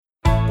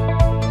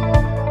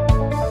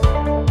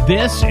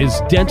This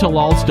is Dental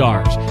All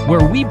Stars,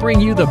 where we bring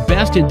you the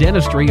best in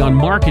dentistry on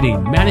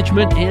marketing,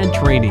 management, and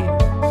training.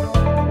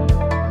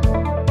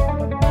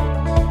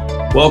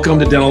 Welcome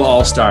to Dental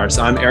All Stars.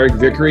 I'm Eric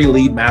Vickery,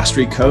 lead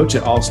mastery coach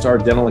at All Star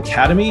Dental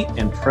Academy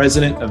and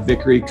president of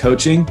Vickery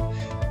Coaching.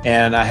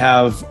 And I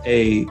have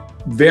a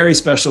very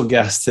special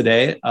guest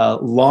today, a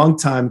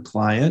longtime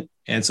client.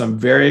 And so I'm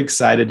very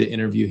excited to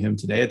interview him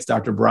today. It's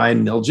Dr.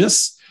 Brian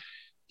Nilges.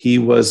 He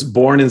was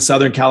born in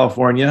Southern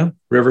California,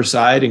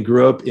 Riverside, and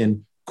grew up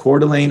in Coeur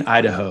d'Alene,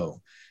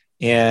 Idaho.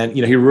 And,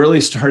 he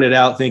really started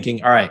out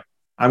thinking, all right,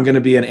 I'm going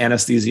to be an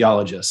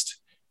anesthesiologist.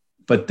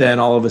 But then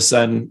all of a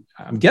sudden,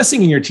 I'm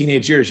guessing in your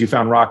teenage years, you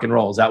found rock and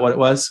roll. Is that what it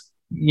was?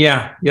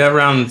 Yeah,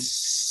 around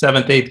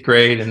 7th, 8th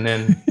grade. And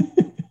then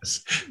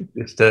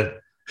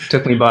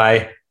took me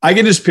by. I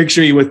can just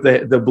picture you with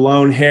the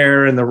blown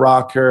hair and the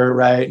rocker,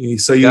 right?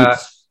 So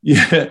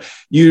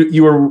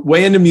you were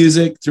way into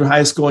music through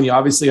high school, and you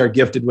obviously are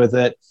gifted with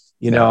it,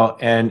 know,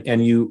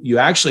 and you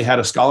actually had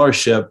a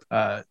scholarship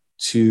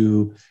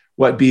to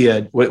what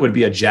would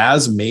be a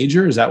jazz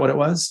major. Is that what it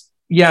was?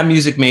 Yeah,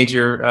 music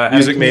major.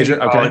 Music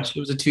major. Okay, it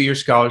was a 2-year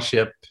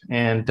scholarship,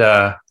 and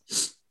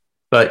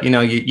but you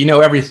know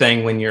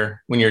everything when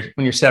you're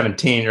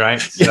 17, right?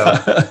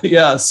 So,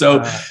 yeah.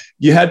 So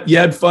you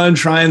had fun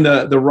trying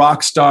the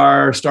rock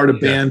star, start a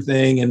band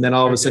thing, and then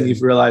all of a sudden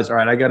you've realized, all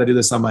right, I got to do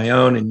this on my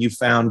own, and you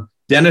found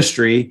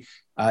dentistry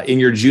in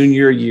your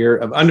junior year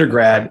of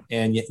undergrad,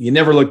 and you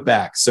never looked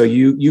back. So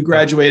you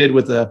graduated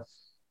with a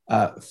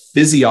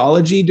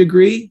physiology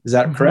degree. Is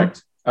that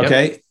correct? Yep.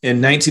 Okay.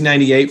 In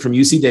 1998 from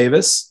UC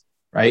Davis,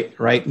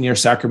 right near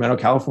Sacramento,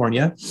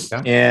 California.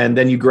 Yeah. And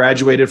then you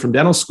graduated from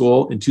dental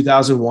school in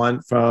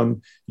 2001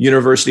 from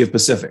University of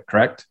Pacific,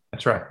 correct?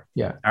 That's right.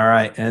 Yeah. All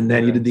right. And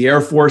then you did the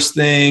Air Force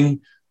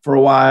thing for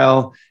a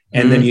while,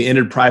 and then you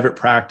entered private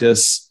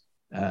practice,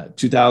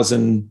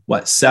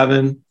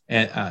 2007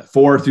 and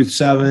 4 through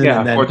 7. Yeah.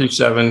 And then, 4 through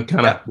 7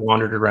 kind of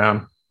wandered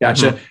around.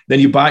 Gotcha.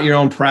 Then you bought your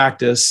own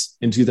practice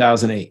in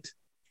 2008.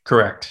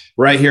 Correct.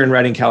 Right here in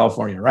Redding,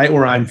 California, right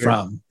where I'm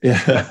from.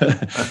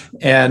 Yeah.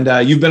 And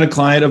you've been a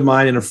client of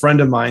mine and a friend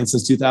of mine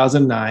since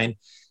 2009.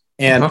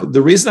 And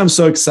the reason I'm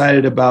so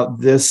excited about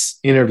this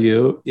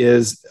interview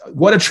is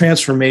what a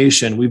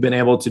transformation we've been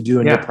able to do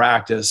in your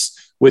practice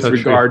with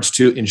regards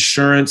to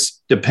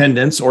insurance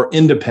dependence or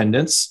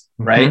independence,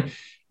 right?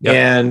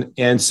 Yep.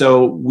 And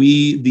so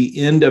the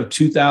end of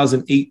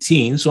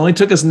 2018, so it only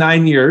took us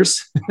 9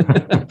 years.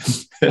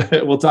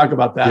 We'll talk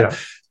about that. Yeah.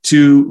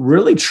 To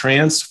really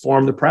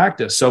transform the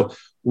practice. So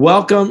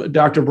welcome,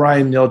 Dr.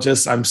 Brian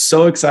Nilges. I'm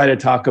so excited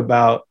to talk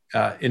about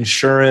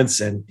insurance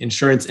and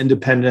insurance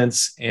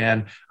independence.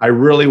 And I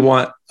really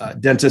want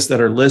dentists that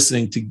are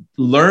listening to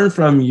learn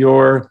from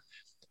your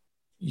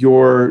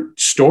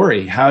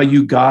story, how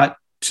you got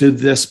to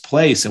this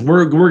place. And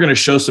we're going to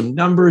show some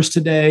numbers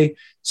today.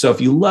 So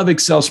if you love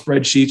Excel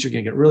spreadsheets, you're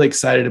going to get really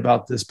excited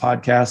about this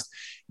podcast.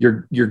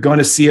 You're going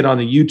to see it on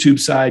the YouTube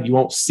side. You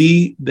won't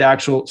see the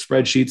actual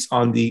spreadsheets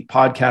on the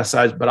podcast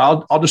side, but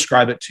I'll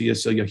describe it to you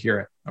so you'll hear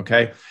it.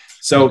 Okay.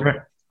 So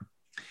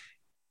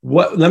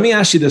let me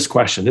ask you this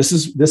question. This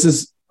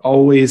is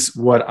always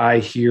what I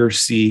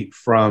see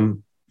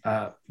from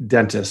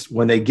dentists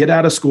when they get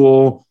out of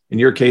school, in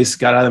your case,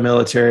 got out of the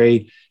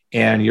military,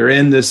 and you're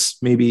in this,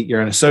 maybe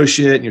you're an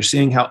associate and you're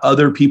seeing how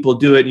other people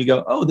do it. And you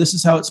go, oh, this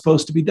is how it's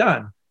supposed to be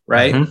done.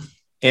 Right. Mm-hmm.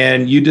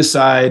 And you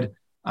decide,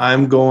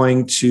 I'm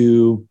going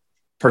to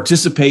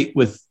participate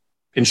with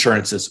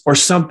insurances or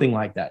something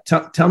like that.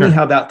 Tell me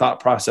how that thought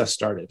process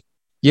started.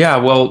 Yeah,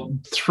 well,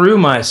 through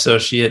my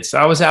associates,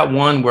 I was at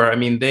one where,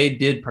 they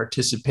did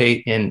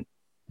participate in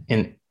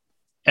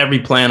every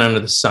plan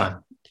under the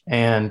sun.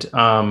 And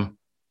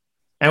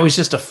it was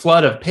just a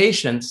flood of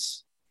patients,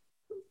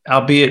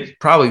 albeit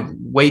probably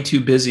way too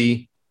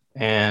busy.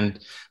 But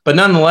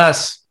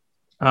nonetheless,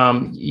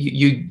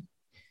 you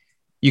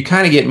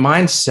kind of get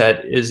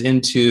mindset is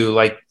into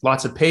like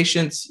lots of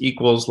patients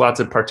equals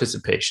lots of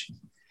participation.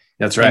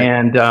 That's right.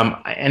 And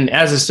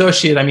as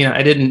associate,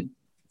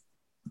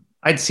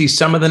 I'd see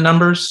some of the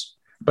numbers,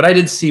 but I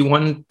did see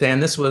one thing.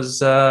 This was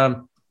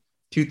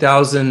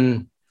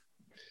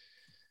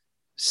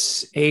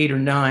 2008 or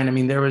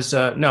 9. There was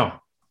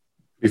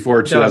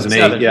before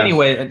 2008. Yeah.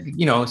 Anyway,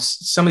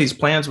 some of these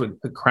plans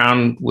the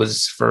Crown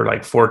was for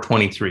like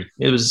 423.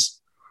 It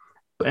was,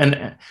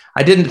 and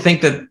I didn't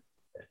think that.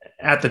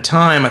 At the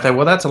time, I thought,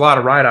 well, that's a lot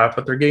of write-off,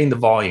 but they're getting the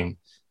volume.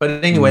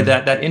 But anyway,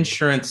 that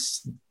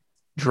insurance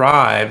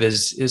drive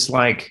is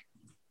like,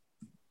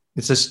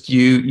 it's just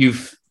you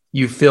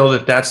feel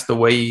that that's the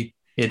way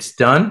it's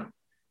done.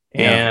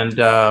 Yeah. And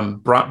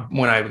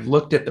when I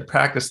looked at the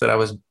practice that I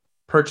was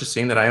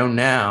purchasing, that I own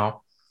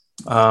now,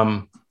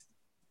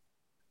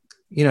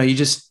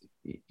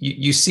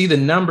 you see the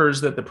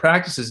numbers that the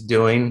practice is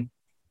doing.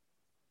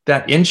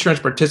 That insurance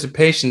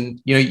participation,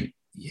 you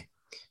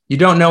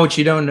don't know what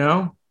you don't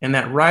know. And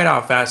that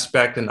write-off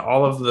aspect and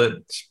all of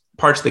the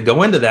parts that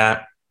go into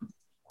that,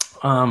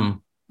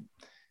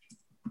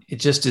 it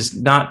just is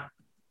not,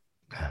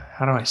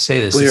 how do I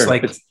say this? Clear. It's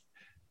like,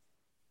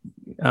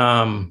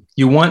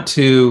 you want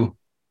to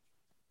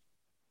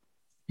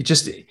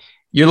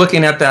you're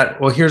looking at that.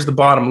 Well, here's the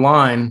bottom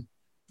line.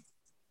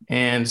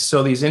 And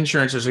so these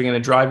insurances are going to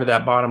drive to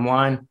that bottom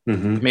line.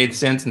 It made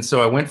sense. And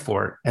so I went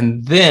for it.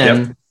 And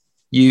then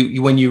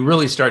you when you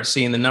really start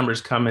seeing the numbers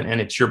coming and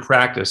it's your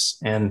practice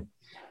and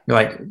you're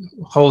like,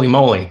 holy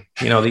moly,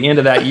 the end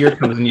of that year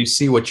comes and you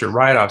see what your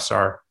write-offs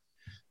are.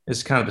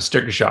 It's kind of a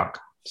sticker shock.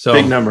 So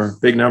big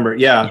number.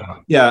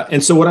 Yeah.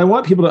 And so what I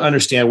want people to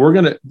understand, we're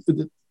going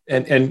to,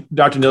 and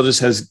Dr.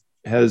 Niljas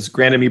has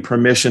granted me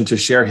permission to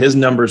share his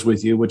numbers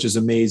with you, which is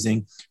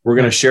amazing. We're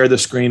going to share the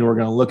screen. We're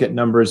going to look at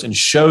numbers and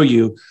show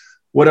you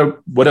what a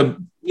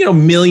 $1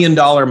 million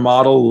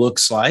model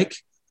looks like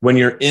when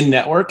you're in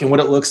network and what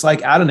it looks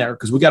like out of network.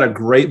 Because we got a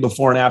great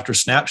before and after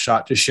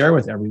snapshot to share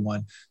with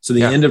everyone. So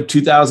the end of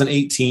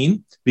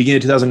 2018, beginning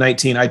of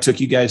 2019, I took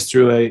you guys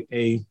through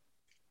a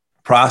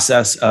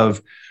process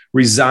of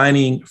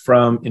resigning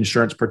from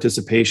insurance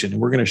participation.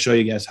 And we're going to show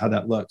you guys how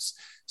that looks.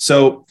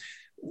 So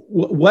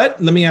let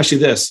me ask you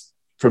this.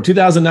 From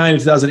 2009 to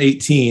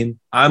 2018,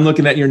 I'm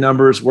looking at your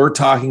numbers. We're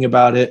talking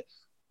about it.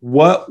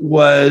 What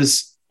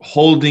was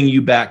holding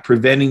you back,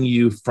 preventing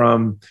you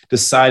from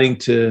deciding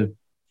to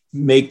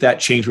make that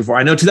change before?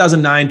 I know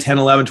 2009, 10,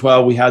 11,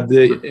 12, we had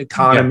the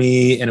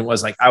economy and it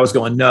was like, I was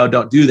going, no,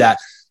 don't do that.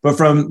 But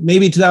from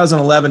maybe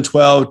 2011,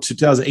 12 to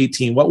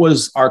 2018, what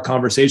was our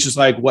conversations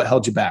like? What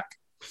held you back?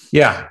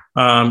 Yeah,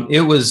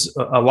 it was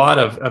a lot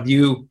of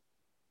you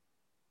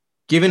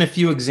giving a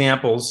few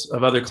examples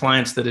of other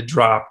clients that had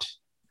dropped,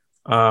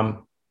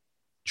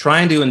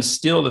 trying to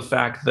instill the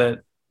fact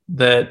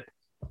that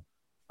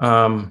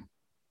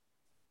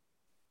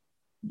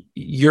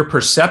your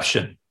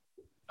perception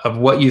of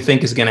what you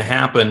think is going to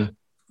happen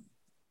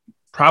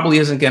probably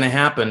isn't going to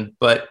happen,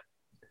 but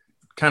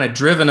kind of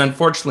driven,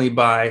 unfortunately,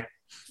 by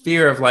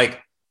fear of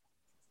like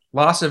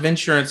loss of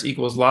insurance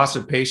equals loss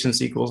of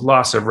patients equals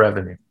loss of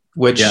revenue,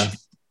 which,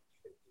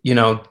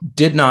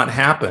 did not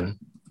happen.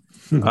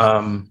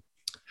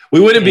 We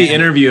wouldn't be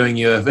interviewing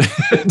you if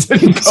it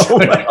didn't go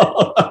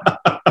well.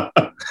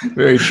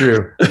 Very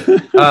true.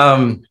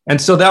 And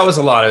so that was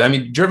a lot of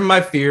it. Driven by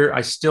fear,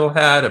 I still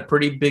had a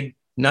pretty big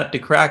nut to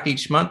crack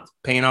each month,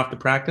 paying off the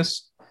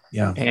practice.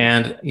 Yeah.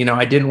 And,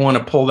 I didn't want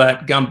to pull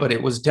that gun, but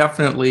it was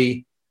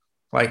definitely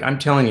like, I'm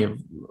telling you,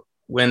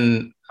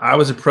 when I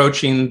was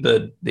approaching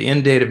the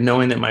end date of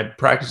knowing that my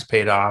practice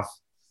paid off,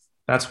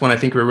 that's when I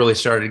think we really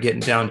started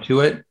getting down to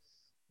it.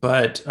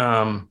 But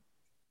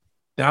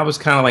that was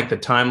kind of like the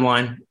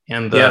timeline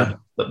and the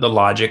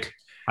logic.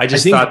 I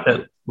thought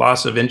that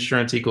loss of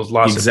insurance equals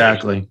loss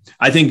exactly. of patient.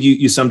 I think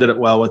you summed it up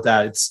well with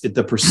that. It's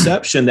the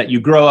perception that you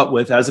grow up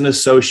with as an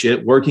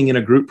associate working in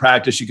a group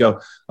practice. You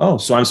go, oh,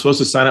 so I'm supposed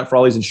to sign up for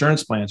all these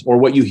insurance plans, or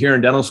what you hear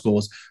in dental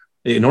schools.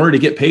 In order to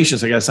get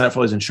patients, I got to sign up for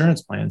all these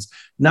insurance plans,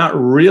 not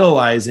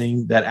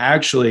realizing that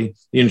actually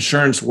the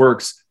insurance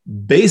works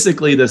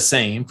basically the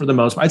same for the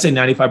most part. I'd say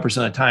 95% of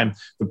the time,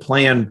 the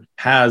plan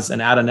has an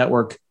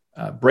out-of-network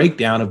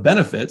breakdown of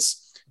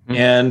benefits,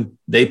 and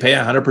they pay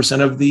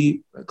 100% of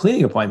the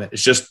cleaning appointment.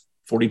 It's just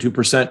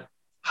 42%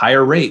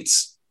 higher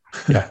rates.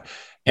 Yeah.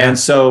 And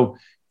so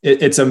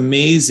it's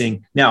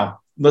amazing. Now,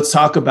 let's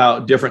talk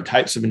about different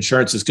types of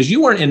insurances, because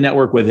you weren't in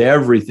network with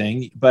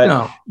everything,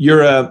 but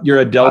you're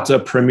a Delta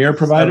Premier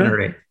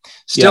provider.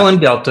 Still in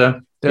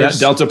Delta.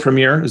 Delta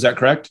Premier. Is that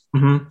correct?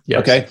 Mm-hmm.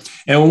 Yes. Okay.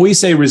 And when we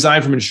say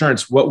resign from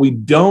insurance, what we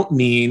don't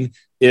mean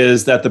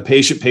is that the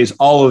patient pays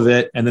all of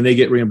it and then they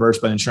get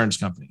reimbursed by the insurance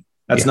company.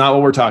 That's not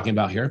what we're talking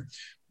about here.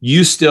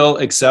 You still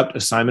accept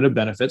assignment of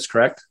benefits,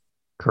 correct?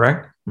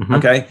 Correct. Mm-hmm.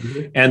 Okay.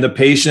 Mm-hmm. And the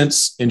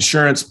patient's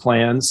insurance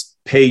plans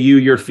pay you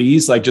your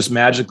fees, like just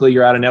magically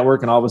you're out of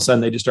network and all of a sudden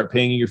they just start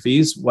paying you your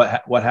fees.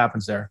 What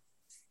happens there?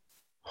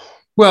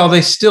 Well,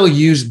 they still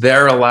use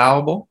their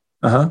allowable.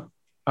 But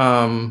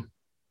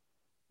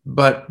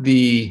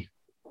the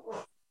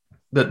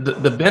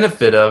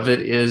benefit of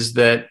it is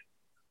that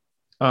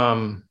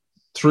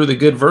through the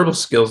good verbal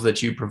skills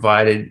that you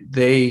provided,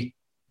 they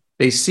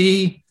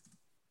see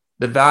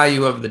the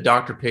value of the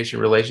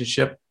doctor-patient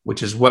relationship,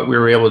 which is what we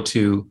were able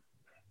to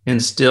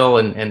instill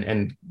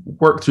and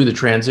work through the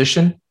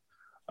transition.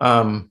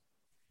 I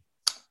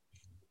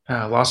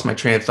lost my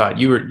train of thought.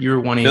 You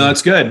were wanting. No,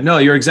 that's good. No,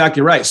 you're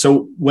exactly right.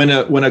 So when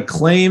a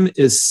claim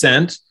is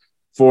sent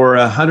for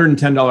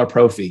 $110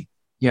 pro fee,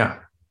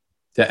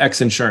 to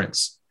X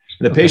Insurance,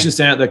 and the patient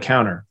standing at the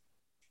counter,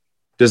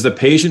 does the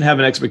patient have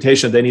an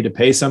expectation that they need to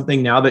pay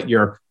something now that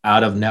you're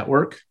out of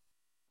network?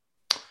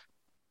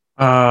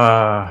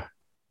 I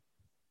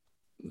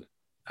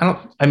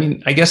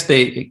guess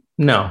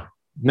no,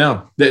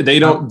 they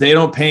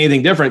don't pay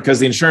anything different because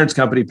the insurance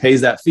company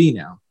pays that fee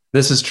now.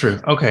 This is true.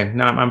 Okay.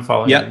 Now I'm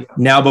following. Yeah.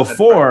 Now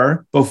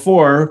before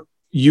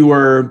you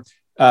were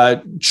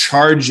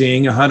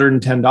charging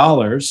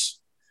 $110,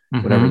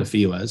 whatever the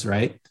fee was,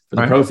 right? For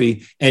the pro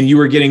fee, and you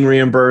were getting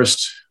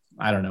reimbursed,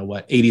 I don't know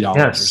what, $80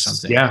 or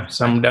something. Yeah.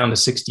 Some down to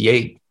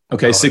 $68.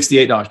 Okay.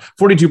 $68,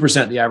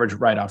 42% the average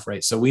write-off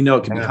rate. So we know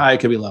it can be high, it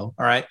could be low.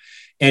 All right.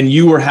 And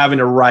you were having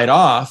to write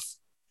off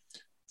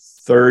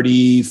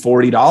 $30,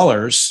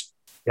 $40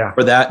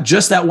 for that,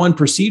 just that one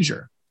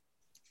procedure.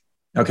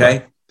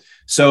 Okay.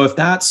 So if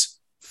that's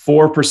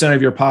 4%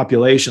 of your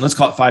population, let's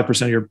call it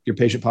 5% of your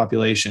patient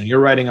population, you're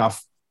writing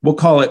off, we'll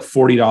call it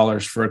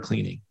 $40 for a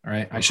cleaning. All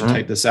right. I should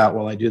type this out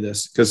while I do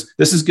this because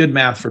this is good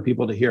math for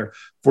people to hear.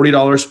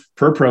 $40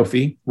 per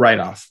prophy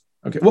write-off.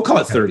 Okay. We'll call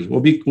it 30. We'll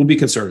be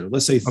conservative.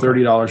 Let's say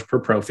 $30 per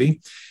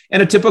prophy.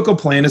 And a typical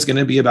plan is going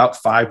to be about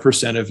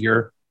 5% of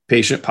your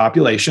patient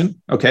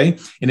population. Okay.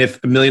 And if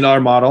 $1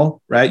 million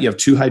model, right, you have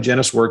 2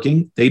 hygienists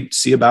working, they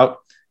see about,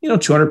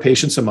 200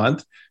 patients a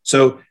month.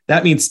 So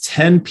that means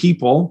 10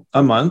 people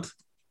a month,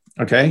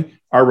 okay,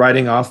 are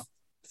writing off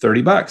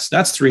 $30.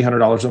 That's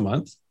 $300 a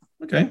month.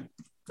 Okay.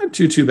 Not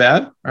too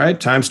bad. All right.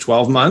 Times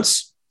 12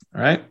 months.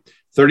 All right.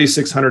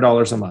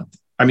 $3,600 a month.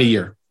 A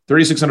year,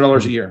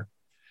 $3,600 a year.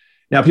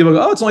 Now people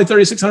go, oh, it's only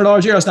 $3,600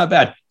 a year. That's not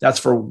bad. That's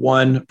for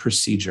one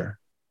procedure.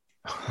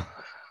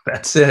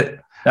 That's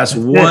it. That's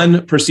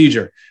one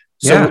procedure.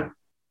 So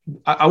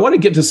I want to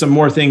get to some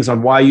more things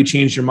on why you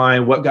changed your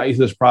mind, what got you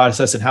through this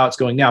process and how it's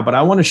going now. But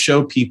I want to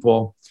show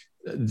people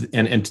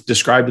and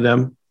describe to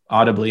them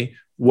audibly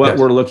what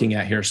we're looking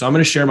at here. So I'm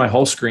going to share my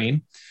whole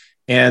screen.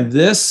 And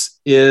this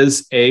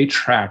is a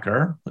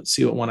tracker. Let's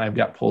see what one I've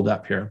got pulled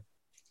up here.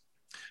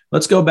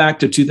 Let's go back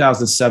to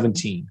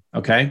 2017.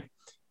 Okay.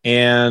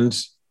 And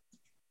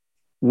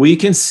we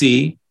can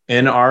see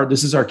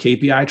this is our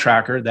KPI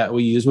tracker that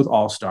we use with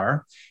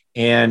All-Star.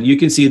 And you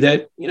can see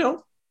that,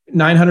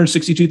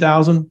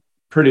 962,000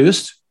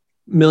 produced,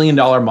 $1 million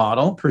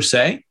model per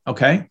se.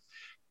 Okay.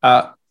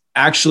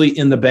 Actually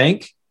in the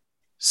bank,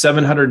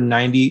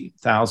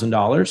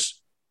 $790,000.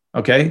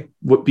 Okay.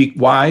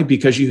 Why?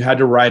 Because you had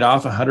to write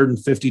off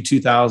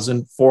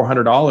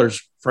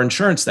 $152,400 for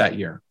insurance that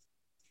year.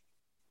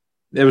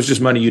 It was just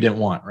money you didn't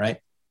want, right?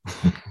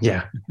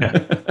 Yeah.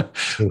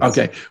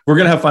 Okay. We're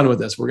going to have fun with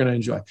this. We're going to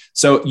enjoy.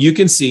 So you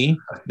can see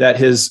that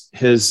his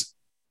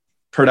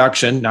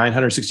production,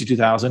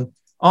 962,000,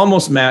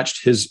 almost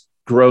matched his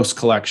gross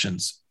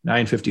collections,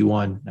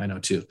 951,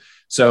 902.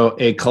 So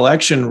a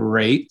collection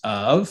rate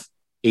of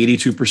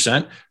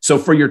 82%. So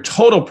for your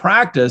total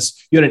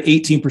practice, you had an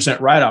 18%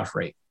 write-off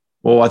rate.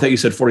 Well, I thought you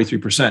said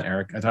 43%,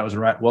 Eric. I thought it was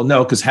right. Well,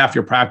 no, because half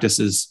your practice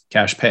is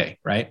cash pay,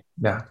 right?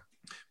 Yeah.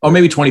 Oh,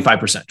 maybe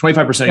 25%.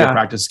 25% of your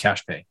practice is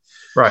cash pay.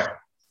 Right.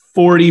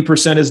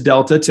 40% is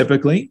Delta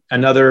typically.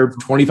 Another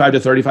 25 to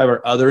 35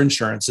 are other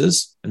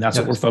insurances. And that's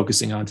what we're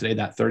focusing on today,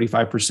 that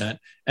 35%.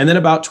 And then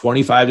about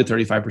 25 to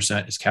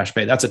 35% is cash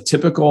pay. That's a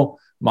typical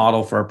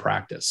model for a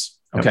practice.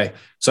 Okay.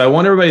 So I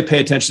want everybody to pay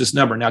attention to this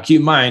number. Now,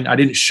 keep in mind, I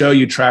didn't show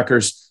you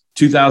trackers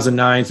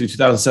 2009 through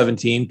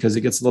 2017 because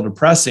it gets a little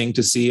depressing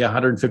to see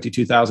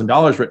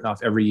 $152,000 written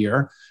off every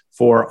year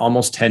for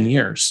almost 10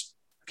 years.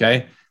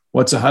 Okay.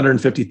 What's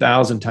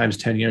 150,000 times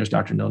 10 years,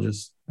 Dr.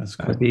 Nilges? That's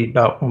going to be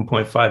about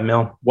 1.5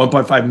 mil.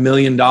 $1.5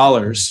 million.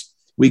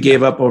 We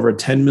gave up over a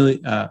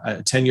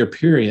 10-year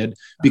period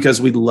because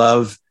we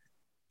love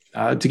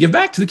to give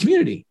back to the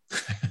community.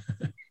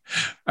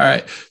 All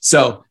right.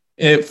 So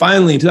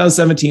finally, in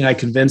 2017, I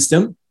convinced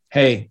him,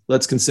 hey,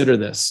 let's consider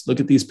this.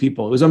 Look at these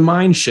people. It was a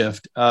mind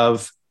shift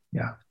of,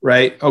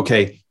 right,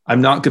 okay,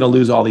 I'm not going to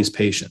lose all these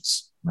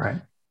patients.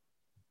 Right.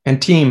 And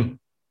team,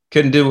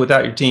 couldn't do it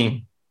without your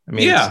team.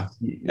 We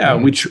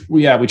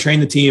train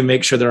the team,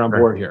 make sure they're on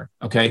board here.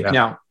 Okay. Yeah.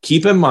 Now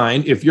keep in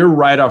mind, if your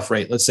write-off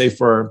rate, let's say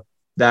for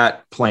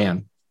that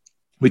plan,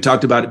 we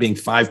talked about it being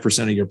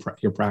 5% of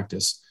your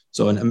practice.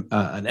 So an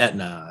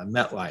Aetna, a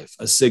MetLife,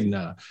 a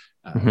Cigna,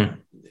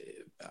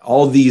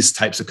 all these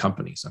types of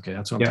companies. Okay.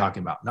 That's what I'm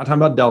talking about. I'm not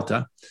talking about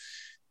Delta.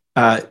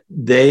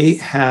 They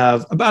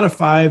have about a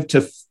 5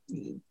 to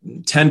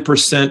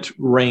 10%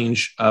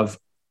 range of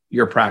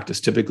your practice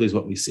typically is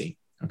what we see.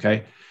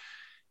 Okay.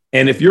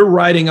 And if you're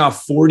writing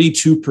off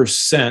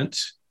 42%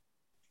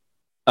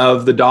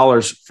 of the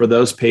dollars for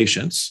those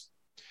patients,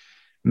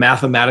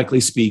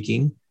 mathematically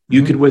speaking,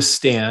 you could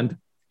withstand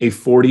a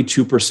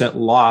 42%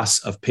 loss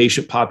of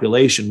patient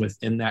population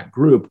within that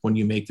group when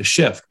you make the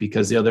shift,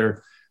 because the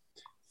other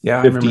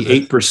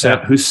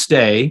 58% who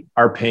stay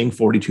are paying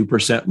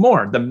 42%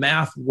 more. The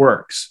math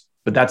works,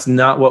 but that's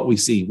not what we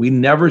see. We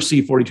never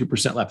see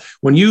 42% left.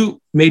 When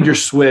you made your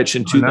switch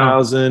in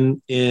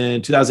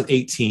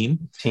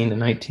 2018, 18 to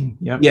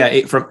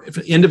 19. From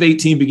end of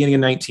 18, beginning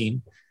of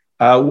 19,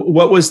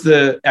 what was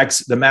the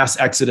mass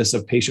exodus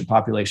of patient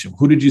population?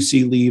 Who did you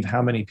see leave?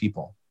 How many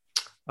people?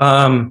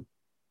 I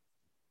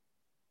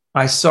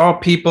saw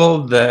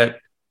people that,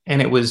 and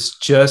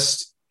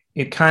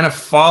it kind of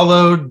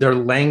followed their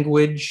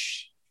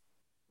language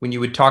when you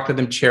would talk to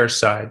them chair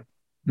side.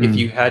 If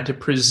you had to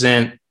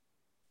present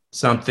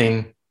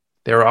something,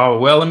 they're all,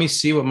 well, let me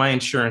see what my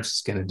insurance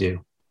is going to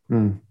do.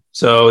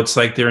 So it's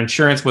like their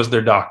insurance was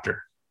their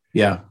doctor.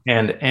 Yeah.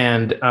 And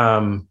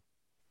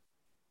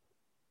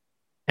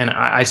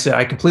I said,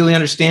 I completely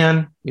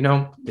understand,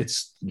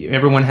 it's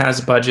everyone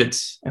has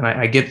budgets and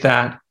I get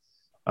that.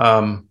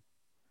 But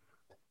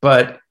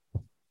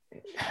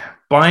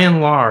by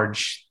and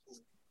large,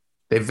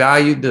 they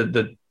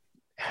valued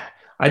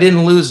I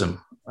didn't lose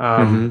them.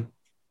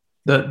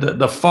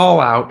 The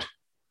fallout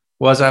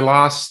was I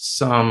lost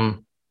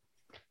some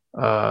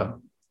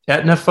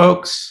Aetna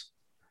folks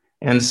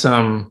and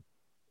some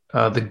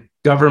the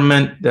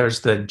government.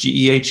 There's the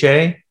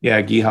GEHA.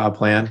 Yeah, GEHA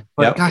plan.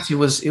 But gosh, it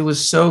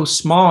was so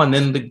small. And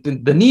then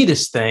the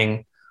neatest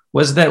thing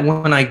was that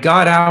when I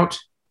got out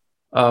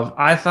of,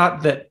 I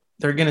thought that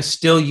they're going to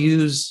still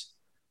use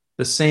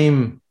the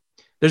same.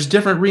 There's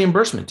different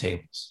reimbursement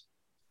tables.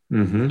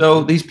 Mm-hmm.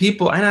 So these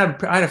people, I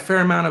had a fair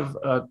amount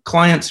of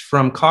clients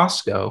from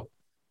Costco,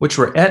 which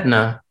were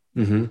Aetna.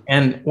 Mm-hmm.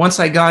 And once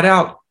I got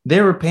out,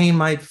 they were paying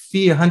my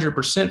fee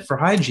 100% for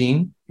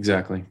hygiene.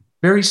 Exactly.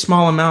 Very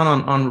small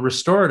amount on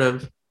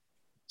restorative.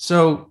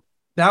 So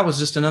that was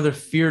just another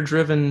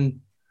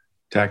fear-driven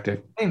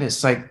tactic thing.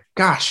 It's like,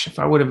 gosh, if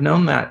I would have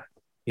known that.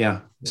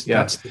 Yeah.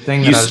 That's the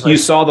thing. You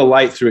saw the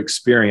light through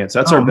experience.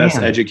 That's our best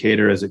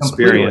educator is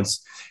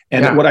experience.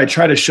 Completely. And what I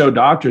try to show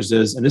doctors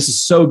is, and this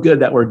is so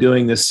good that we're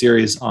doing this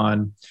series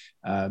on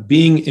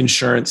being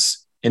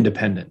insurance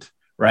independent,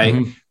 right?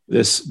 Mm-hmm.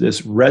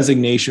 This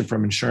resignation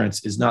from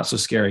insurance is not so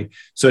scary.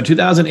 So in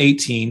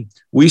 2018,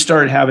 we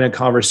started having a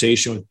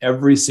conversation with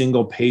every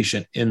single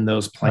patient in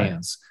those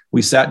plans. Right.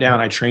 We sat down,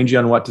 I trained you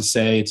on what to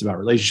say. It's about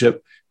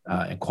relationship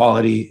and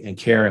quality and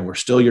care. And we're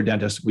still your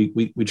dentist.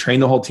 We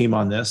trained the whole team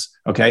on this.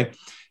 Okay.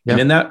 Yep.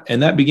 And in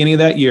that beginning of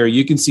that year,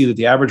 you can see that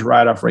the average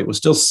write-off rate was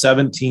still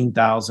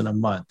 $17,000 a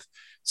month.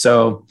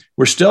 So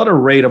we're still at a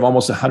rate of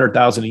almost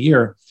 $100,000 a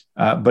year,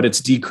 but it's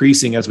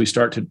decreasing as we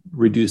start to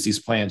reduce these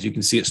plans. You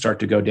can see it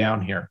start to go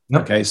down here.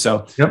 Yep. Okay.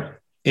 So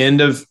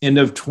end of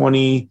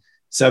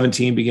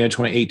 2017, beginning of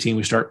 2018,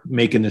 we start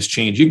making this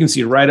change. You can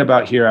see right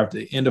about here after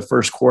the end of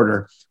first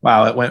quarter,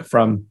 wow, it went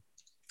from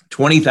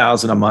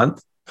 $20,000 a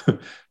month.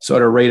 So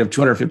at a rate of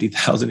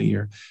 $250,000 a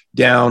year,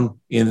 down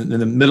in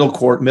the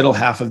middle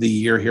half of the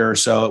year here or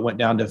so, it went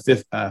down to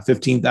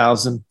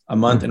 $15,000 a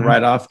month in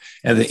write-off.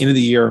 And at the end of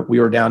the year, we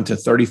were down to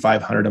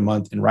 $3,500 a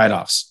month in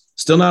write-offs.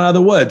 Still not out of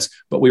the woods,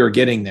 but we were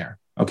getting there.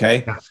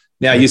 Okay. Yeah.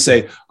 Now you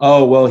say,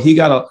 oh, well, he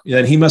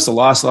must have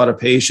lost a lot of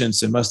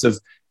patients and must have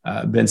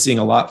been seeing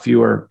a lot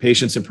fewer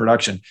patients in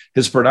production.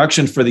 His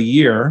production for the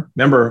year,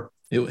 remember,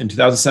 in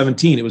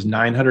 2017, it was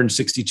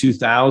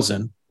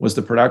 962,000 was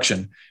the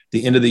production.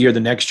 The end of the year, the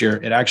next year,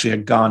 it actually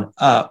had gone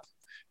up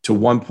to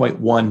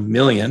 1.1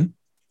 million.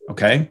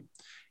 Okay.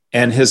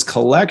 And his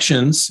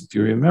collections, if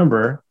you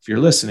remember, if you're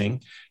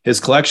listening,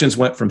 his collections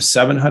went from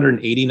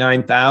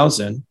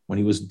 789,000 when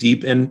he was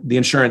deep in the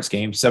insurance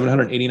game,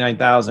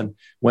 789,000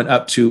 went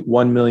up to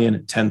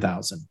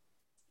 1,010,000.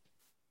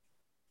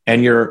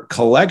 And your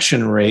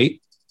collection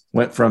rate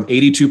went from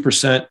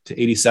 82% to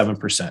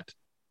 87%.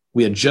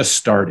 We had just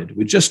started.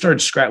 We just started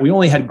scratch. We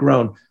only had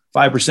grown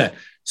 5%.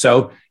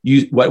 So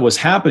what was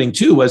happening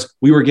too was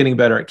we were getting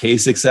better at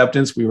case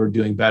acceptance. We were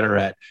doing better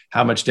at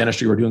how much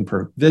dentistry we're doing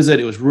per visit.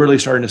 It was really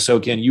starting to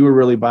soak in. You were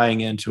really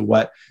buying into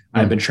what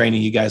I've been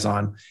training you guys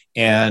on,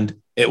 and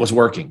it was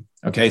working.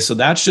 Okay. So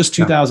that's just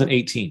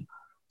 2018.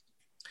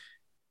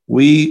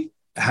 We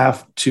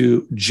have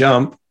to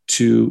jump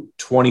to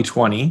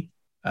 2020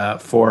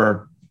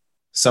 for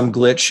some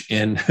glitch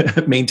in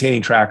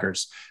maintaining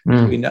trackers.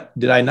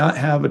 Did I not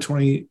have a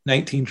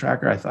 2019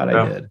 tracker? I thought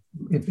I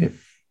did.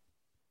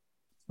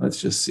 Let's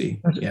just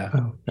see.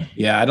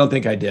 Yeah. I don't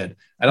think I did.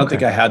 I don't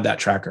think I had that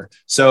tracker.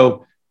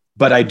 So,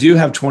 but I do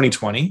have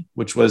 2020,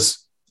 which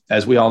was,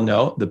 as we all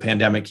know, the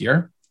pandemic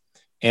year.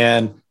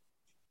 And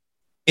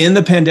in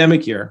the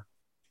pandemic year,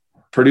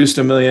 produced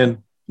 1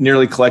 million,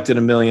 nearly collected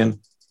 1 million,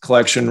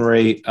 collection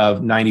rate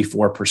of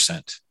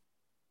 94%.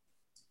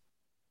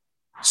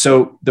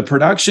 So the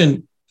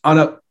production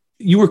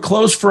you were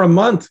closed for a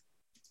month.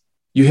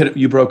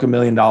 You broke $1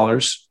 million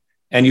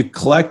and you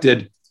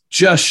collected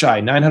just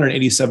shy,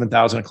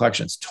 987,000 in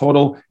collections.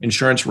 Total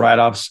insurance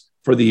write-offs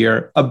for the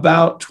year,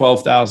 about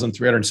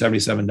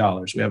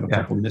 $12,377. We have a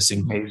couple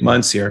missing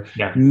months here,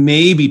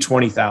 maybe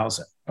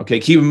 20,000.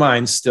 Okay. Keep in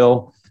mind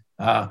still,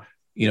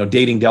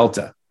 dating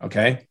Delta.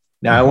 Okay.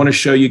 Now I want to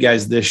show you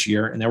guys this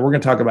year, and then we're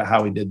going to talk about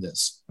how we did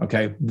this.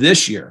 Okay.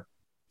 This year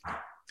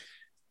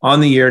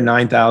on the year,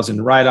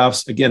 9,000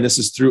 write-offs. Again, this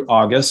is through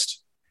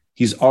August.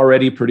 He's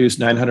already produced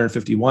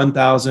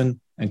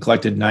 951,000 and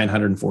collected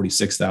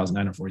 946,000,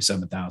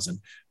 947,000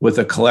 with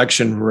a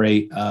collection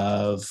rate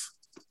of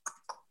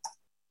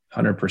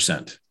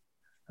 100%.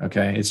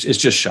 Okay. It's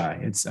just shy.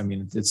 It's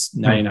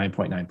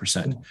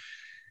 99.9%.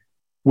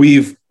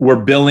 We're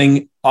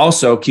billing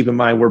also, keep in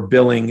mind, we're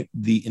billing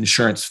the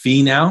insurance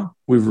fee now.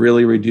 We've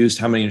really reduced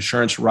how many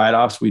insurance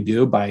write-offs we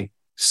do by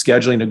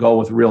scheduling to go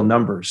with real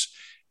numbers.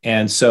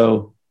 And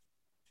so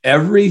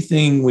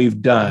everything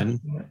we've done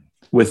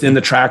within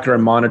the tracker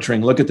and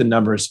monitoring, look at the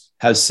numbers,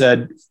 has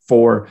said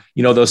for,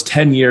 those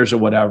 10 years or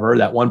whatever,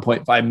 that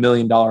 $1.5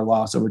 million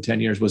loss over 10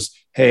 years was,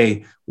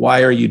 hey,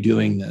 why are you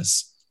doing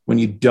this when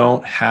you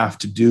don't have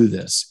to do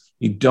this?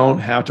 You don't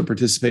have to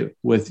participate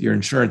with your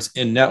insurance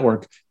in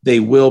network.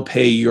 They will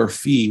pay your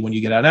fee when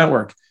you get out of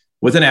network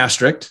with an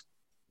asterisk,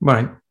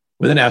 right?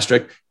 With an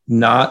asterisk,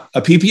 not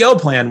a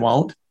PPO plan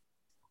won't.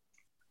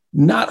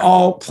 Not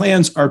all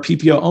plans are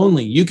PPO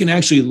only. You can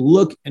actually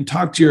look and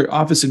talk to your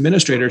office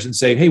administrators and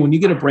say, hey, when you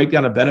get a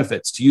breakdown of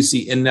benefits, do you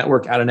see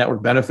in-network,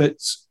 out-of-network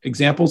benefits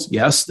examples?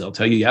 Yes, they'll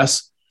tell you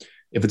yes.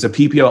 If it's a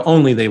PPO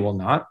only, they will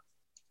not.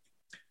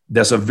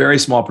 That's a very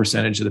small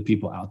percentage of the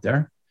people out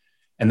there.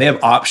 And they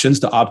have options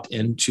to opt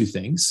into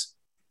things.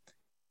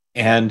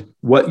 And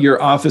what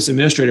your office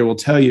administrator will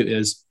tell you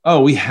is,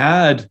 oh, we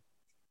see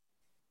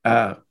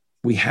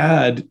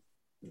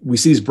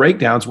these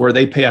breakdowns where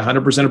they pay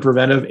 100% of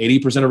preventive,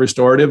 80% of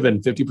restorative,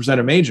 and 50%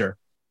 of major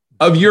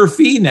of your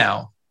fee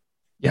now.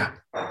 Yeah.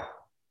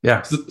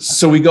 Yeah.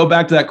 So we go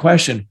back to that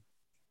question.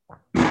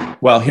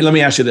 Well, here, let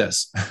me ask you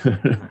this.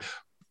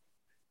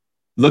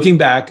 Looking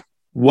back,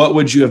 what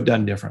would you have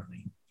done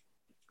differently?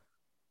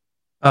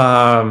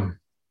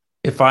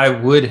 If I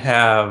would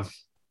have,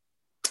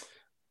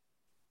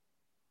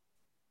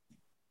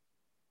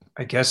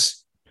 I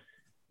guess,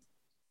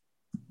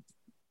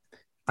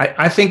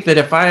 I think that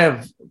if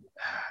I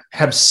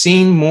have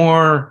seen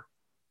more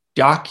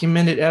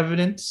documented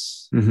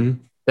evidence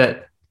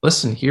that,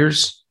 listen,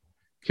 here's,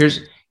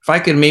 if I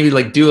could maybe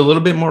like do a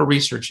little bit more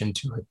research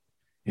into it.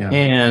 Yeah.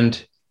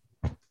 And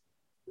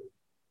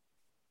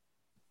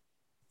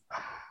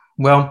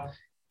well,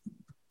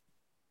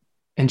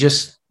 and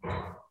just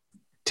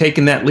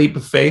taking that leap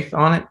of faith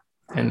on it,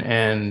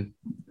 and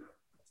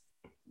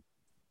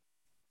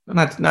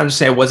not to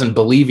say I wasn't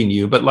believing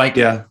you, but like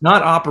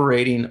not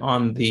operating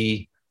on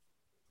the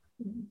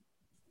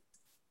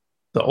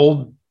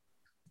old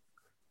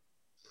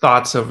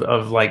thoughts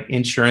of like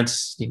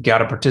insurance, you got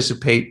to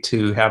participate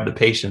to have the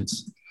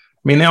patients. I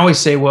mean, they always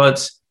say, well,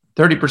 it's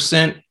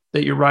 30%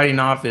 that you're writing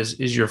off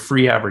is your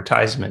free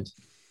advertisement,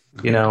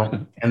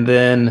 and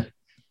then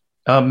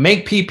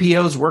make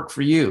PPOs work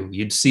for you.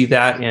 You'd see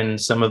that in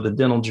some of the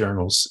dental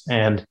journals.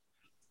 And,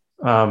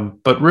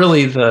 but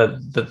really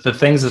the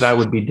things that I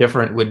would be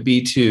different would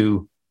be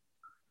to,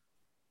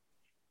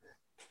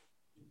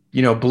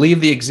 believe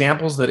the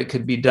examples that it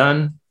could be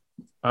done.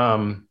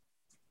 And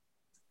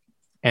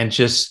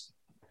just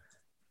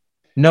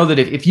know that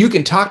if you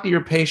can talk to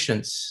your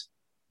patients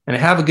and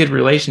have a good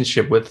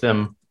relationship with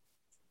them,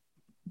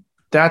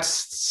 that's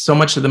so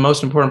much of the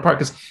most important part,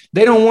 because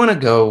they don't want to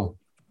go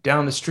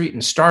down the street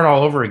and start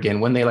all over again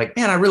when they like,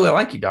 man, I really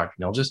like you, Dr.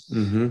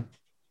 Nilges.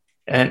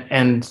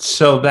 And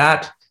so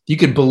that you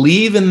could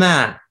believe in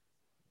that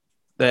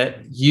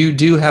you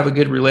do have a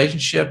good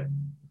relationship,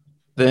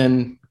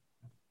 then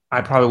I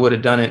probably would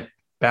have done it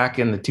back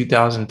in the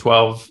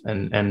 2012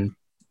 and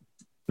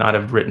not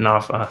have written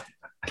off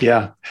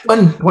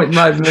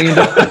 $1.5 million.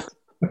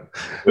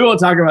 We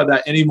won't talk about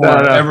that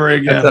anymore ever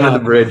again. That's under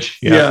the bridge.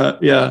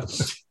 Yeah.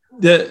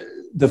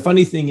 The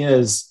funny thing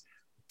is,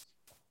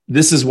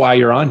 this is why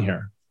you're on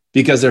here,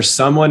 because there's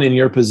someone in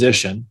your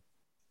position.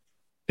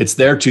 It's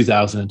their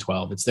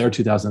 2012, it's their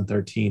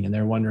 2013. And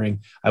they're wondering,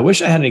 I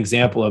wish I had an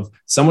example of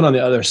someone on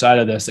the other side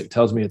of this that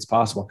tells me it's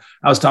possible.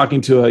 I was talking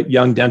to a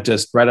young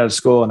dentist right out of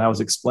school, and I was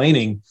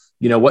explaining,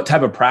 what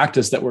type of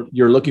practice that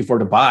you're looking for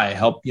to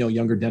help,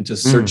 younger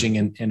dentists searching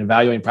and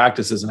evaluating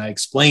practices. And I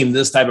explained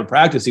this type of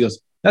practice. He goes,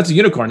 that's a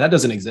unicorn. That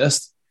doesn't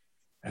exist.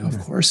 I go, of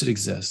course it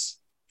exists.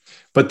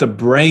 But the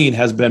brain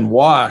has been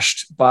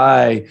washed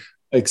by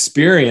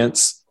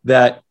experience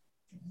that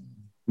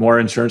more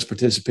insurance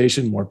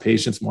participation, more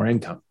patients, more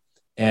income.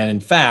 And in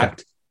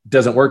fact, it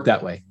doesn't work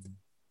that way.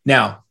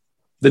 Now,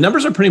 the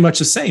numbers are pretty much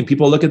the same.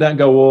 People look at that and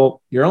go,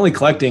 well, you're only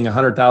collecting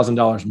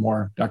 $100,000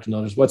 more, Dr.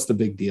 Nilges. What's the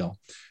big deal?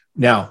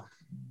 Now,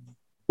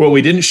 what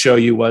we didn't show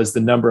you was the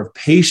number of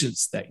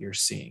patients that you're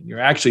seeing. You're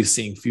actually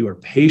seeing fewer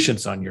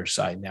patients on your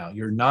side now.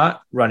 You're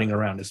not running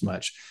around as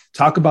much.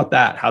 Talk about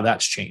that, how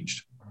that's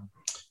changed.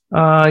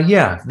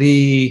 Again,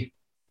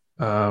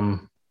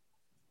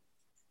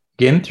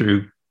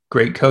 through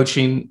great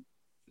coaching,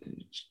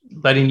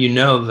 letting you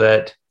know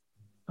that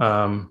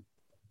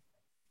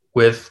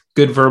with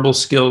good verbal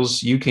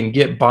skills, you can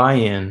get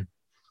buy-in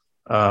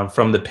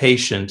from the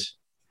patient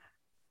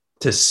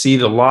to see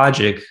the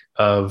logic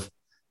of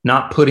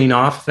not putting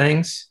off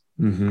things.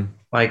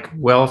 Like,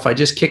 well, if I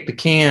just kick the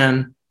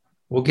can,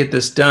 we'll get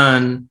this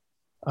done.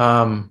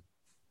 But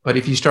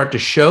if you start to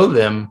show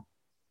them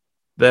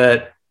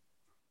that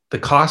the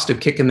cost of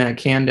kicking that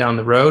can down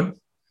the road,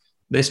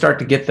 they start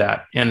to get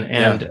that.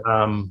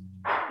 And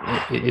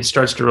it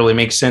starts to really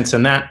make sense.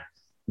 And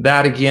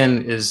that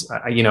again is,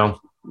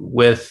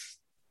 with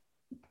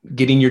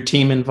getting your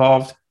team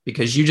involved,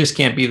 because you just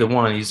can't be the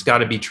one. He's got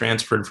to be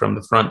transferred from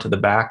the front to the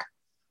back.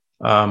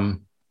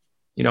 And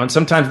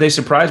sometimes they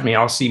surprise me.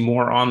 I'll see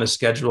more on the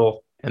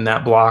schedule in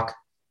that block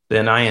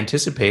than I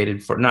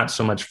anticipated, for not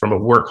so much from a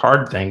work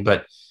hard thing,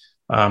 but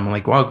I'm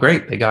like, wow,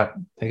 great. They got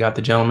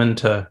the gentleman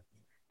to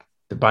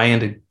buy in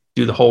to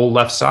do the whole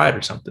left side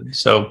or something.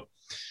 So,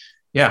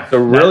 yeah. So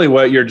really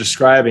what you're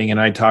describing, and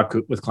I talk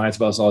with clients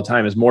about this all the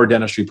time, is more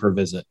dentistry per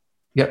visit.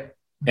 Yep.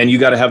 And you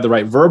got to have the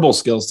right verbal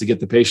skills to get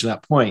the patient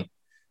at that point,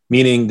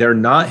 meaning they're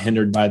not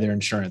hindered by their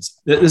insurance.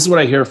 This is what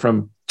I hear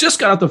from, just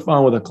got off the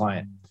phone with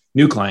a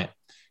new client,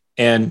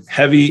 and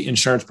heavy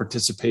insurance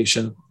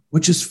participation,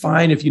 which is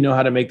fine if you know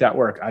how to make that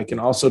work. I can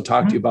also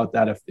talk to you about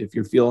that if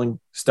you're feeling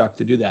stuck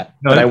to do that.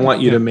 But I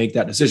want you to make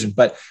that decision.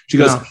 But she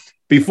goes,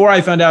 before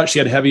I found out she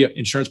had heavy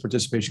insurance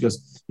participation, she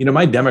goes,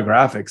 my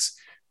demographics,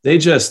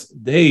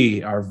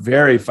 they are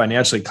very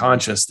financially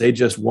conscious. They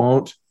just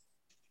won't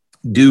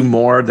do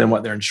more than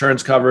what their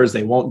insurance covers.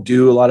 They won't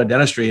do a lot of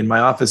dentistry. And my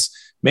office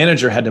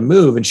manager had to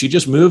move, and she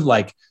just moved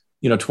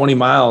 20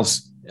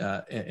 miles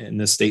in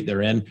the state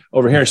they're in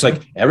over here. It's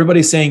like,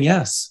 everybody's saying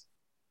yes.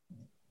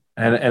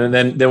 And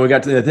then we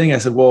got to the thing. I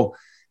said, well,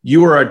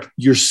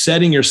 you're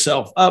setting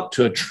yourself up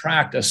to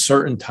attract a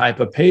certain type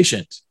of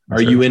patient.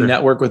 Are you in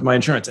network with my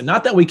insurance? And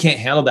not that we can't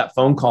handle that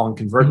phone call and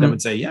convert them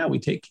and say, yeah, we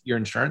take your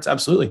insurance.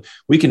 Absolutely.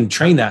 We can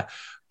train that.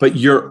 But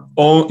you're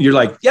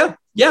like, yeah.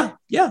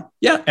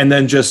 And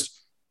then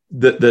just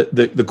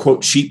the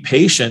quote cheap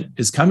patient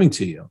is coming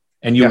to you.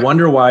 And you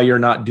wonder why you're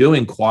not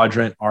doing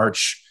quadrant,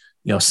 arch,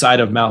 side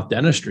of mouth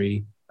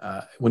dentistry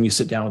when you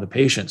sit down with a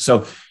patient.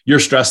 So your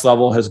stress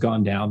level has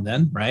gone down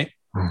then, right?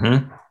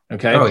 Mm-hmm.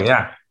 Okay. Oh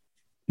yeah.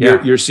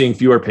 You're seeing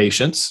fewer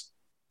patients.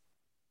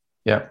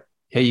 Yeah.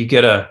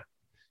 Yeah.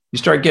 You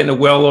start getting a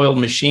well-oiled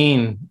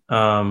machine.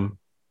 You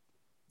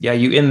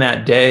in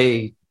that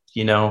day,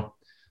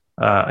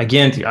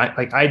 again,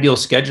 like ideal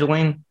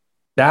scheduling,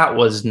 that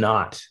was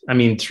not,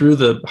 through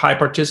the high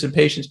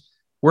participations,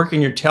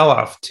 working your tail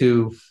off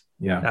to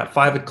that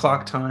 5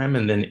 o'clock time,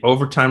 and then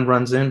overtime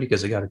runs in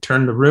because they got to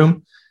turn the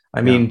room.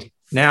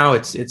 Now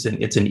it's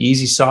an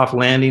easy soft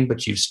landing,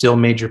 but you've still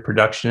made your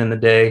production in the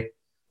day.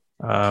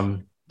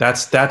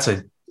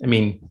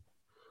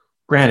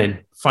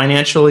 Granted,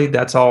 financially,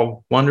 that's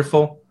all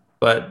wonderful,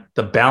 but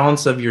the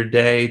balance of your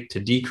day to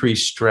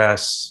decrease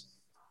stress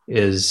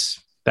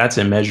that's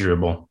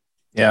immeasurable.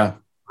 Yeah.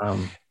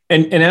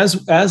 And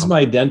as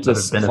my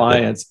dentist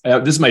clients,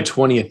 this is my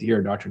 20th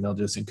year, Dr.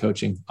 Nilgis, in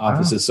coaching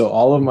offices. So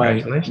all of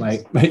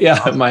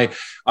my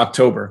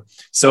October.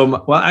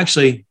 So,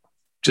 actually,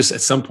 just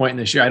at some point in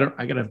this year,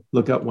 I got to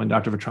look up when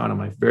Dr. Vetrano,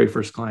 my very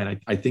first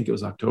client, I think it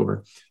was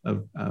October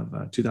of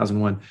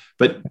 2001.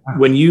 But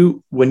when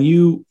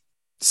you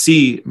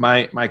see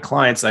my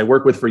clients I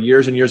work with for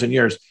years and years and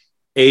years,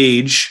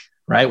 age,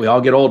 right? We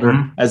all get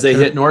older. As they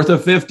hit north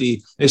of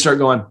 50, they start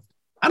going,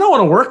 I don't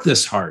want to work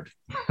this hard.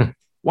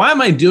 Why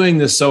am I doing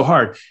this so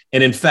hard?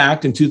 And in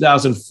fact, in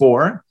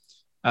 2004,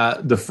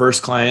 the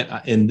first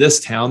client in this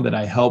town that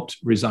I helped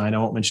resign, I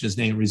won't mention his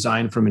name,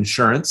 resigned from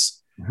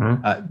insurance.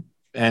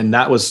 And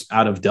that was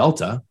out of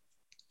Delta.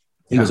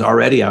 He was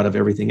already out of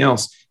everything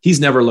else. He's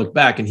never looked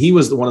back. And he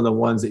was one of the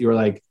ones that you were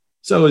like,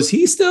 so is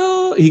he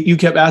still, you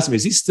kept asking me,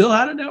 is he still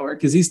out of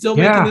network? Is he still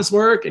making this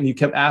work? And you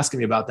kept asking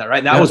me about that, right?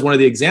 And that was one of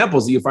the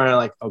examples that you finally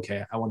like,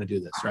 okay, I want to do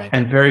this, right?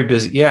 And very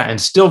busy. Yeah.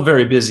 And still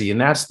very busy. And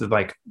that's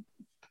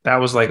that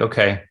was like,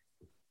 okay,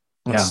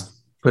 let's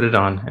put it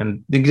on.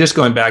 And just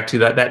going back to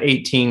that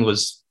 18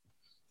 was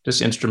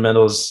just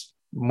instrumental, is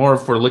more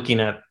if we're looking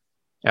at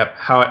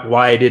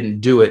why I didn't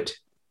do it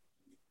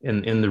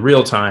in the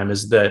real time,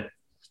 is that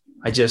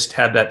I just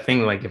had that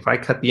thing, like if I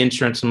cut the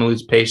insurance, I'm gonna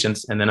lose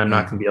patients, and then I'm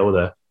not gonna be able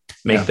to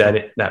make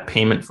that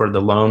payment for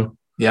the loan.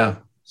 Yeah.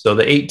 So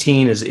the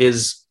 18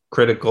 is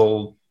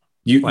critical.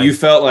 You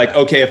felt like,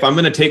 okay, if I'm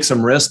going to take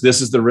some risk, this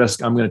is the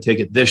risk I'm going to take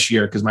it this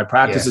year because my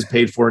practice is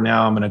paid for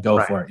now. I'm going to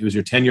go for it. It was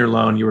your 10-year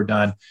loan. You were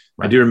done.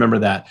 I do remember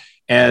that.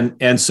 And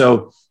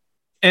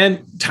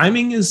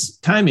timing is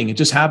timing. It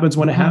just happens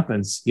when it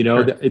happens.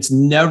 It's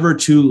never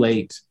too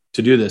late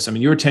to do this.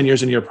 You were 10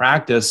 years into your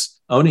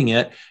practice owning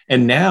it,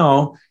 and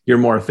now you're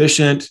more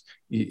efficient.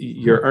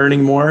 You're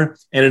earning more.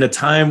 And in a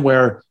time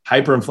where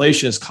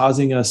hyperinflation is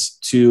causing us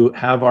to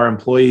have our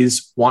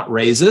employees want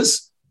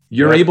raises,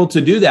 you're able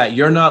to do that.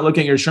 You're not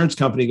looking at your insurance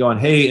company going,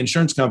 hey,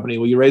 insurance company,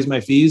 will you raise my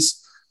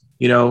fees?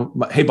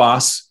 Hey,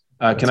 boss,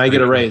 can I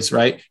get a raise,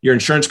 right? Your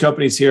insurance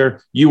company's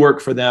here. You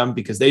work for them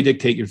because they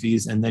dictate your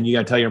fees. And then you got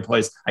to tell your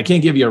employees, I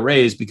can't give you a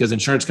raise because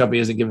insurance company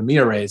isn't giving me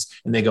a raise.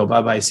 And they go,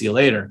 bye-bye, see you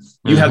later.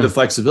 You have the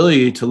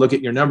flexibility to look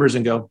at your numbers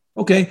and go,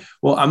 okay,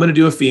 well, I'm going to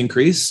do a fee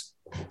increase.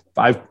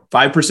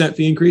 5%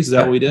 fee increase. Is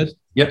that what we did?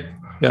 Yep.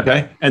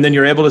 Okay. And then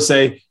you're able to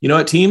say, you know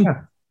what, team,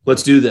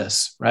 let's do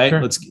this, right?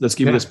 Sure. Let's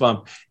give you this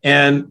bump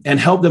and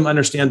help them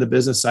understand the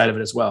business side of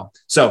it as well.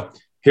 So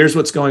here's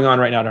what's going on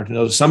right now, Dr.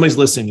 Nilgis. Somebody's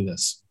listening to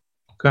this.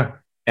 Okay.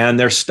 And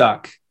they're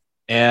stuck.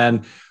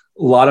 And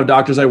a lot of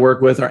doctors I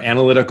work with are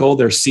analytical.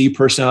 They're C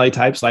personality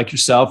types like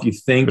yourself. You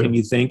think and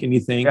you think and you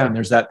think, and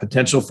there's that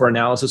potential for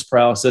analysis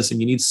paralysis, and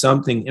you need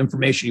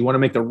information. You want to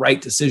make the right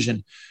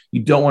decision.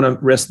 You don't want to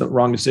risk the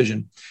wrong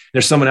decision.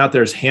 There's someone out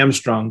there who's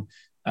hamstrung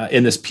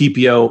in this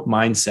PPO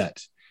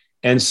mindset.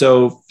 And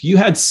so if you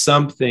had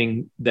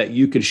something that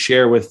you could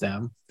share with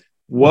them,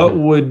 what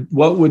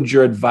would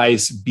your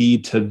advice be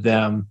to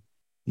them?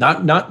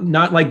 Not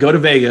like go to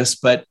Vegas,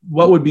 but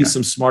what would be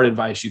some smart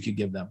advice you could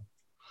give them?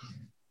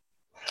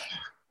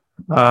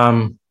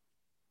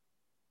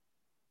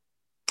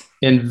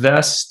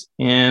 Invest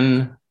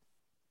in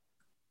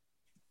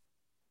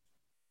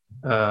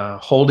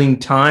holding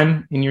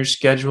time in your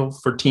schedule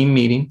for team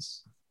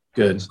meetings.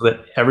 Good. So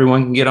that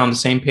everyone can get on the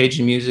same page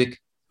of music.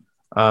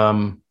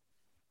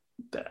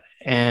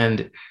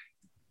 And,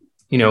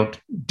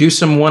 do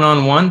some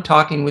one-on-one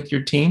talking with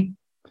your team.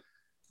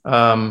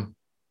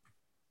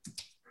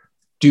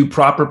 Do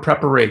proper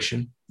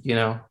preparation,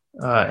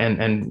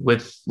 and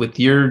with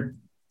your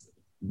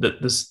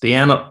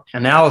the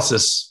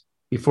analysis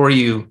before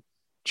you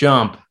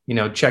jump,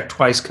 check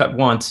twice, cut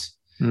once,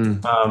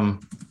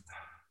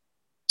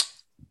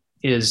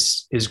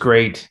 is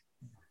great.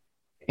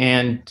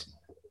 And,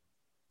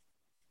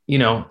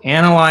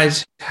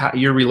 analyze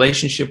your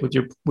relationship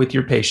with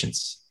your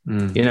patients.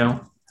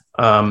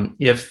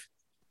 If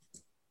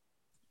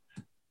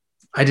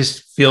I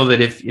just feel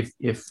that if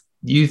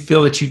you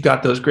feel that you've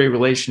got those great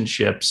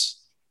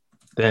relationships,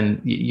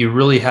 then you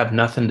really have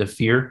nothing to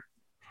fear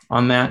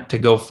on that to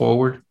go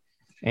forward.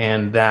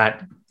 And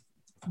that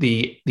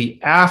the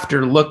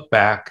after look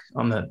back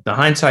on the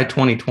hindsight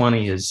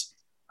 2020 is,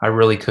 I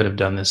really could have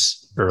done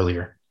this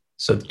earlier.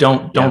 So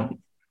don't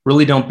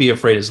be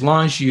afraid. As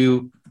long as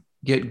you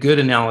get good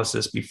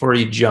analysis before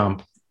you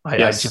jump, I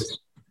just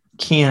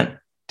can't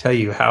tell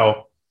you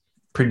how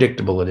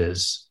predictable it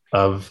is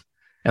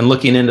and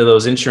looking into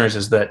those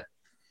insurances that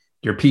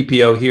your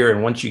PPO here,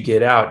 and once you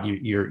get out,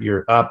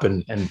 you're up,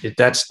 and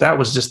that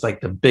was just like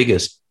the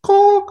biggest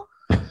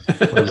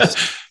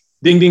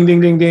ding, ding,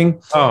 ding, ding,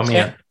 ding. Oh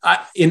man.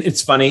 And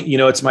it's funny,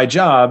 it's my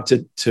job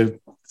to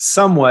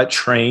somewhat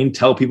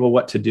tell people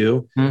what to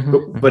do.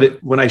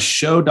 But when I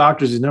show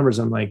doctors these numbers,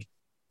 I'm like,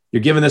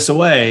 you're giving this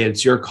away.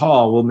 It's your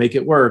call. We'll make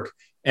it work.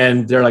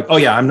 And they're like, oh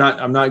yeah, I'm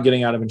not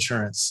getting out of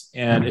insurance.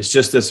 And it's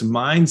just this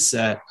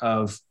mindset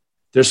of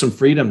there's some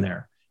freedom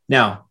there.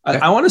 Now,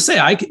 I want to say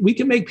we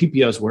can make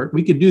PPOs work.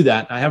 We could do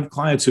that. I have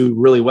clients who are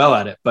really well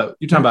at it, but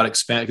you're talking about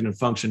executive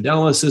function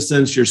dental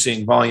assistants. You're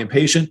seeing volume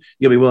patient.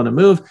 You'll be willing to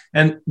move.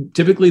 And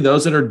typically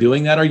those that are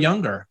doing that are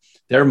younger.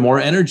 They're more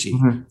energy,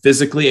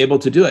 physically able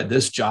to do it.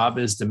 This job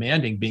is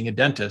demanding, being a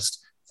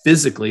dentist,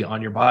 physically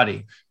on your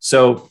body.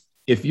 So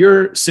if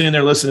you're sitting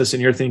there listening to this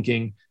and you're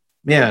thinking,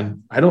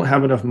 man, I don't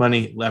have enough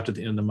money left at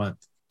the end of the month,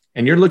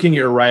 and you're looking at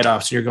your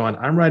write-offs and you're going,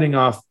 I'm writing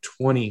off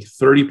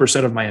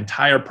 30% of my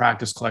entire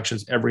practice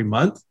collections every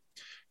month.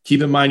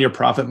 Keep in mind your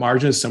profit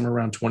margin is somewhere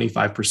around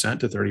 25%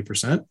 to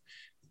 30%.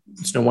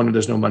 It's no wonder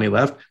there's no money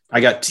left. I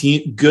got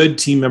good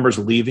team members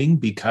leaving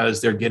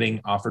because they're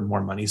getting offered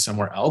more money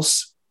somewhere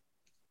else.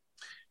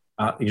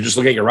 You're just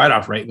looking at your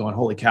write-off rate going,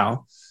 holy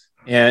cow.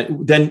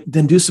 And then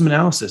do some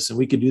analysis, and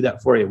we can do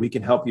that for you. We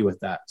can help you with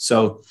that.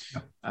 So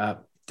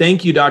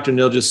thank you, Dr.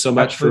 Nilges, so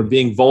much for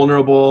being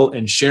vulnerable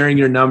and sharing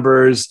your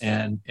numbers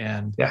and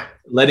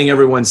letting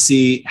everyone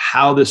see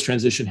how this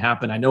transition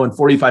happened. I know in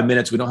 45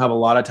 minutes, we don't have a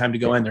lot of time to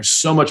go in. There's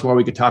so much more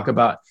we could talk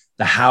about,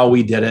 the how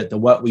we did it, the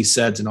what we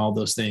said, and all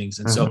those things.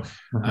 And so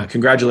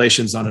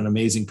congratulations on an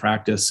amazing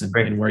practice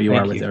and where you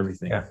are with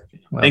everything. Yeah.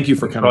 Well, thank you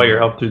for coming. All your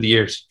help through the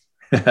years.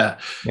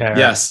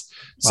 Yes.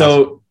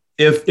 So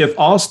if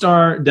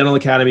All-Star Dental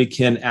Academy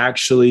can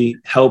actually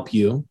help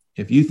you,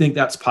 if you think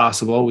that's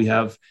possible, we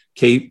have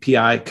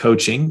KPI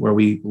coaching where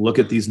we look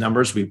at these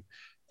numbers, we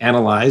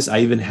analyze.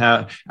 I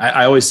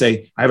always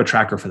say I have a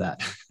tracker for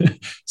that.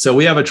 So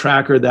we have a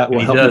tracker that will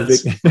help you.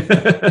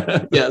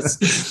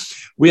 Yes.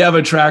 We have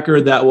a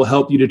tracker that will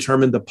help you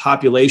determine the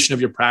population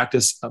of your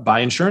practice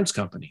by insurance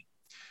company.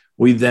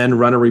 We then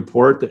run a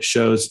report that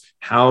shows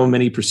how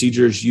many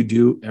procedures you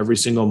do every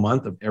single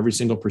month of every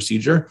single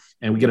procedure.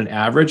 And we get an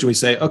average and we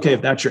say, okay,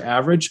 if that's your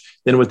average,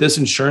 then with this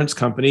insurance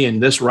company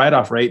and this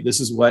write-off rate, this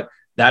is what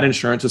that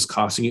insurance is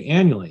costing you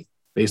annually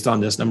based on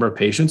this number of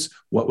patients.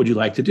 What would you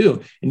like to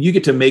do? And you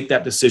get to make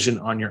that decision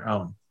on your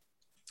own.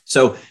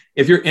 So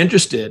if you're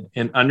interested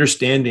in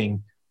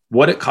understanding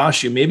what it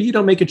costs you, maybe you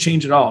don't make a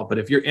change at all, but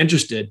if you're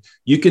interested,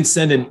 you can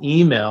send an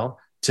email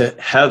to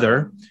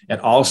Heather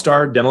at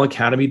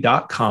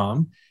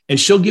allstardentalacademy.com, and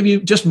she'll give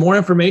you just more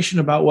information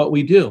about what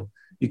we do.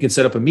 You can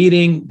set up a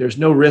meeting. There's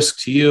no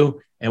risk to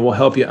you, and we'll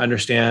help you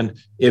understand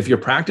if your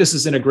practice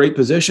is in a great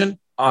position.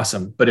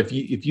 Awesome. But if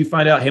you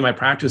find out, hey, my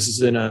practice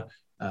is in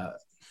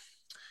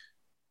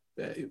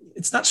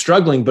it's not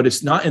struggling, but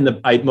it's not in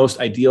the most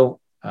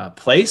ideal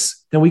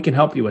place, then we can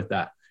help you with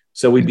that.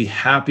 So we'd be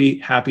happy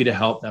to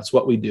help. That's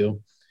what we do.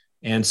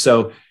 And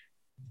so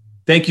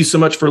thank you so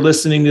much for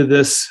listening to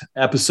this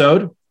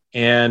episode,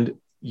 and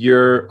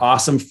you're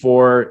awesome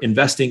for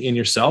investing in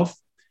yourself.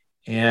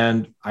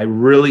 And I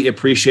really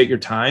appreciate your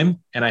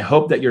time. And I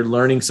hope that you're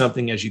learning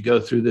something as you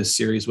go through this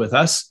series with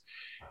us,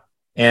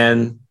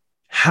 and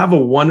have a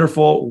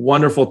wonderful,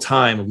 wonderful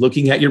time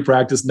looking at your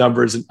practice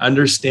numbers and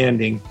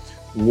understanding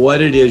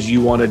what it is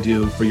you want to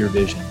do for your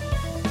vision.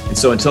 And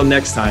so until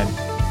next time,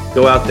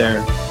 go out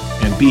there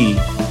and be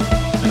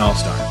an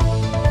all-star.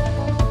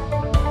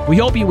 We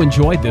hope you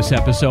enjoyed this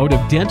episode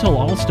of Dental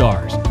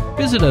All-Stars.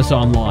 Visit us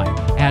online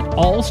at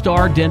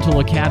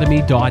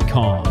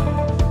allstardentalacademy.com.